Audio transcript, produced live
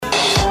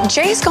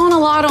Jay's gone a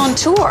lot on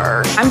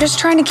tour. I'm just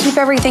trying to keep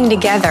everything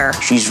together.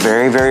 She's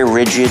very, very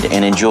rigid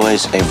and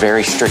enjoys a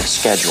very strict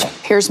schedule.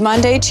 Here's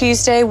Monday,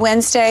 Tuesday,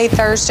 Wednesday,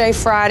 Thursday,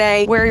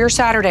 Friday. Wear your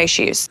Saturday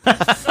shoes.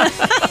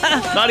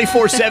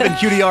 94.7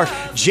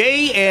 QDR.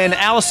 Jay and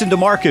Allison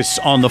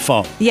DeMarcus on the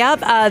phone.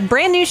 Yep,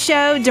 brand new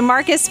show,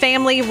 DeMarcus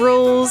Family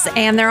Rules,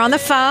 and they're on the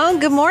phone.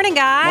 Good morning,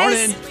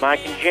 guys. Morning.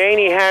 Mike and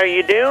Janie, how are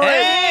you doing?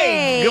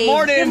 Hey, good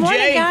morning, Good morning,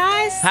 Jay.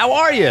 guys. How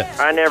are you?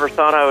 I never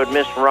thought I would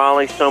miss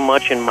Raleigh so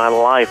much in my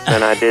life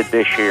than I did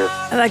this year.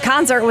 The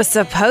concert was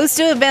supposed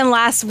to have been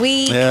last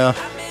week. Yeah.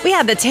 We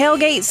had the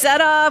tailgate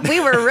set up. We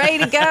were ready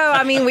to go.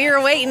 I mean, we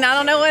were waiting. I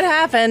don't know what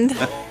happened.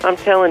 I'm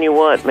telling you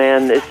what,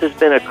 man, this has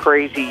been a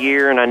crazy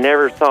year, and I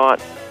never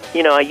thought,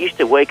 I used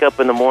to wake up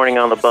in the morning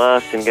on the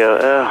bus and go,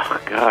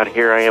 oh, God,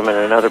 here I am in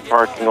another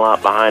parking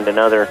lot behind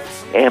another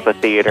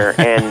amphitheater,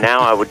 and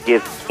now I would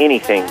give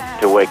anything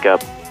to wake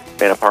up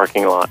in a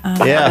parking lot.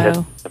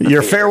 Yeah.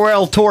 Your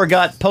farewell tour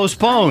got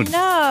postponed.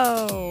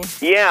 No.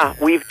 Yeah,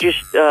 we've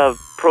just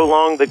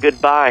prolonged the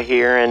goodbye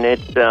here, and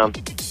it's,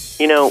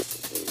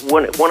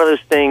 one of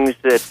those things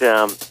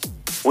that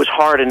was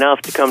hard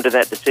enough to come to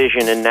that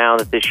decision, and now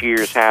that this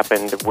year's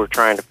happened, we're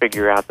trying to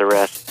figure out the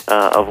rest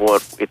of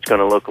what it's going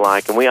to look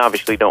like. And we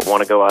obviously don't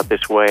want to go out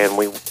this way, and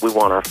we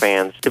want our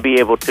fans to be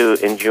able to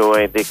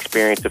enjoy the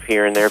experience of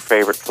hearing their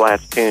favorite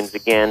Flats tunes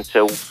again.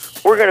 So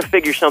we're going to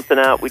figure something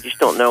out. We just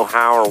don't know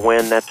how or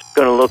when that's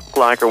going to look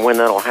like or when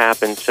that'll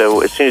happen.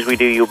 So as soon as we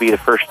do, you'll be the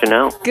first to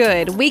know.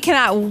 Good. We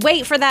cannot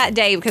wait for that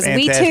day because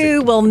Fantastic. we,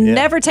 too, will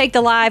never take the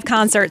live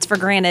concerts for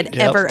granted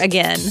ever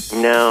again.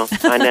 No,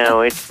 I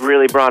know. It's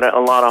really brought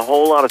a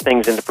whole lot of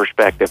things into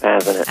perspective,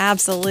 hasn't it?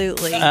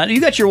 Absolutely. You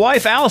got your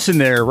wife, Allison,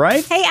 there,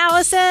 right? Hey,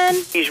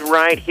 Allison. She's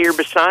right here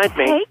beside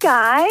me. Hey,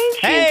 guys.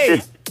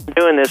 Hey.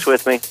 Doing this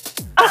with me.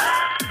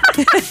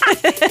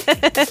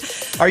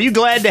 Are you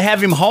glad to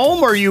have him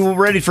home, or are you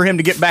ready for him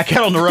to get back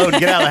out on the road and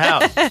get out of the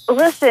house?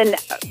 Listen,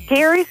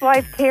 Gary's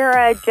wife,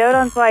 Tara,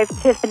 Jodon's wife,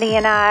 Tiffany,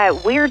 and I,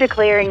 we're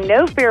declaring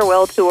no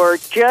farewell tour,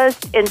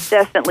 just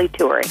incessantly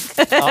touring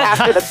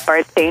after the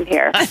quarantine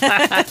here.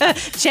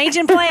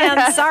 Changing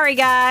plans. Sorry,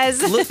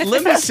 guys.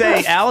 Let me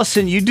say,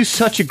 Allison, you do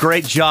such a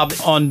great job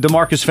on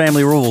DeMarcus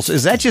Family Rules.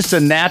 Is that just a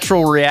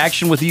natural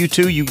reaction with you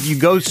two? You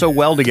go so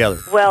well together.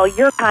 Well,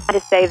 you're kind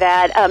to say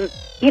that.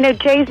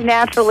 Jay's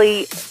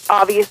naturally,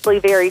 obviously,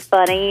 very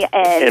funny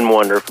And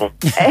wonderful.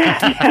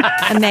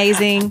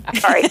 Amazing.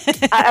 Sorry,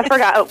 I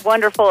forgot.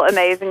 Wonderful,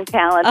 amazing,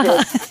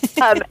 talented.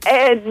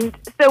 And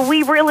so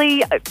we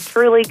really,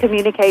 truly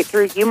communicate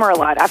through humor a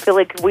lot. I feel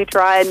like we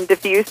try and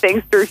diffuse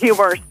things through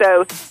humor.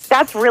 So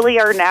that's really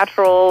our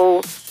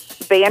natural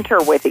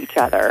banter with each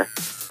other,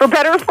 for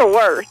better or for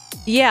worse.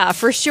 Yeah,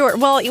 for sure.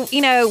 Well,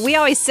 we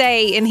always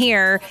say in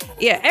here,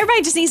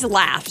 everybody just needs to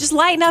laugh. Just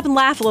lighten up and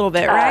laugh a little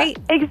bit, right?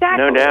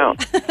 Exactly. No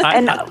doubt.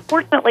 And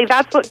fortunately,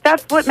 that's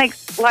what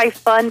makes life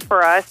fun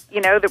for us.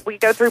 That we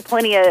go through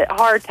plenty of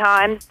hard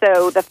times.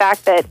 So the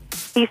fact that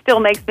he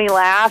still makes me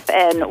laugh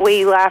and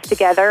we laugh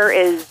together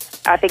is,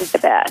 I think, the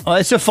best. Well,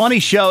 it's a funny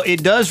show.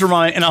 It does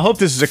remind, and I hope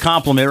this is a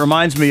compliment, it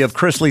reminds me of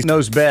Chrisley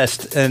Knows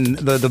Best and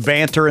the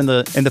banter and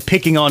the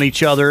picking on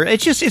each other.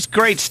 It's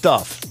great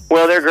stuff.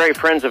 Well, they're great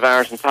friends of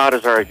ours, and Todd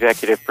is our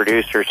executive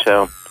producer,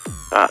 so,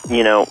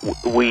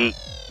 we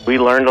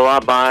learned a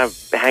lot by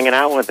hanging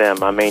out with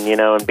them. I mean,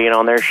 and being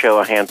on their show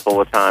a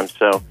handful of times,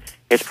 so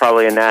it's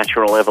probably a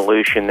natural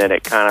evolution that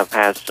it kind of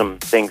has some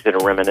things that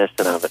are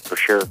reminiscent of it, for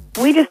sure.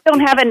 We just don't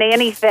have a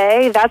Nanny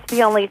Faye. That's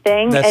the only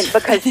thing, and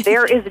because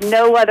there is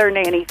no other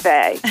Nanny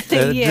Faye.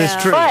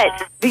 That's true.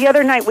 But the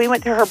other night we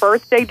went to her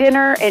birthday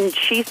dinner, and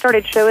she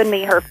started showing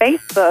me her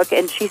Facebook,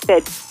 and she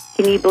said,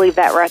 "Can you believe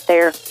that right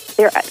there?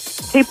 There,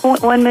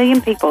 2.1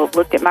 million people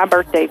looked at my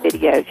birthday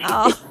video." She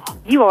said,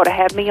 "You ought to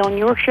have me on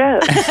your show."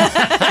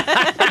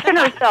 Picking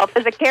herself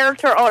as a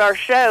character on our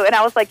show, and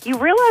I was like, "You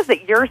realize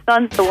that your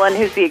son's the one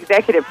who's the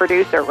executive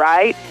producer,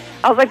 right?"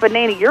 I was like, "But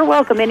Nanny, you're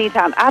welcome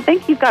anytime. I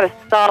think you've got a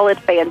solid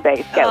fan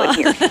base going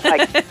here." She's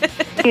like,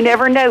 "You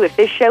never know. If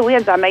this show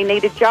ends, I may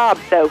need a job,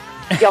 so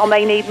y'all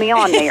may need me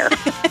on there."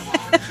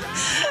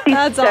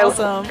 That's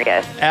awesome.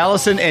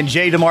 Allison and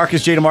Jay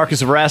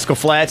DeMarcus of Rascal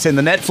Flats, and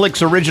the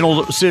Netflix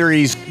original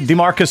series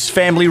DeMarcus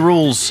Family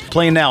Rules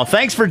playing now.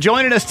 Thanks for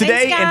joining us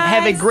today. Thanks, and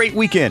have a great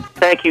weekend.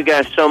 Thank you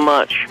guys so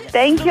much.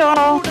 Thank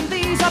y'all.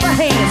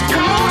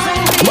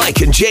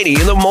 Mike and Janie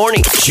in the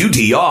morning.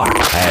 QDR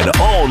and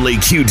only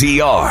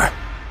QDR.